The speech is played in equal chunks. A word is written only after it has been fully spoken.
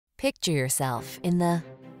Picture yourself in the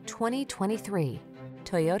 2023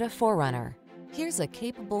 Toyota 4Runner. Here's a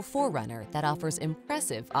capable 4Runner that offers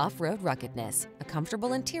impressive off-road ruggedness, a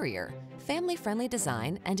comfortable interior, family-friendly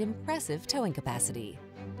design, and impressive towing capacity.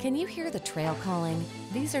 Can you hear the trail calling?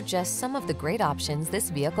 These are just some of the great options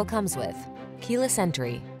this vehicle comes with: keyless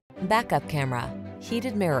entry, backup camera,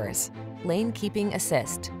 heated mirrors, lane keeping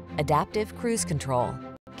assist, adaptive cruise control,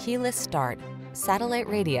 keyless start, satellite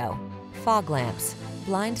radio, fog lamps,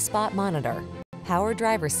 blind spot monitor, power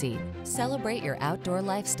driver's seat. Celebrate your outdoor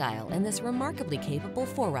lifestyle in this remarkably capable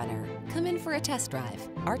 4Runner. Come in for a test drive.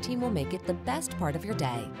 Our team will make it the best part of your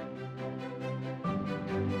day.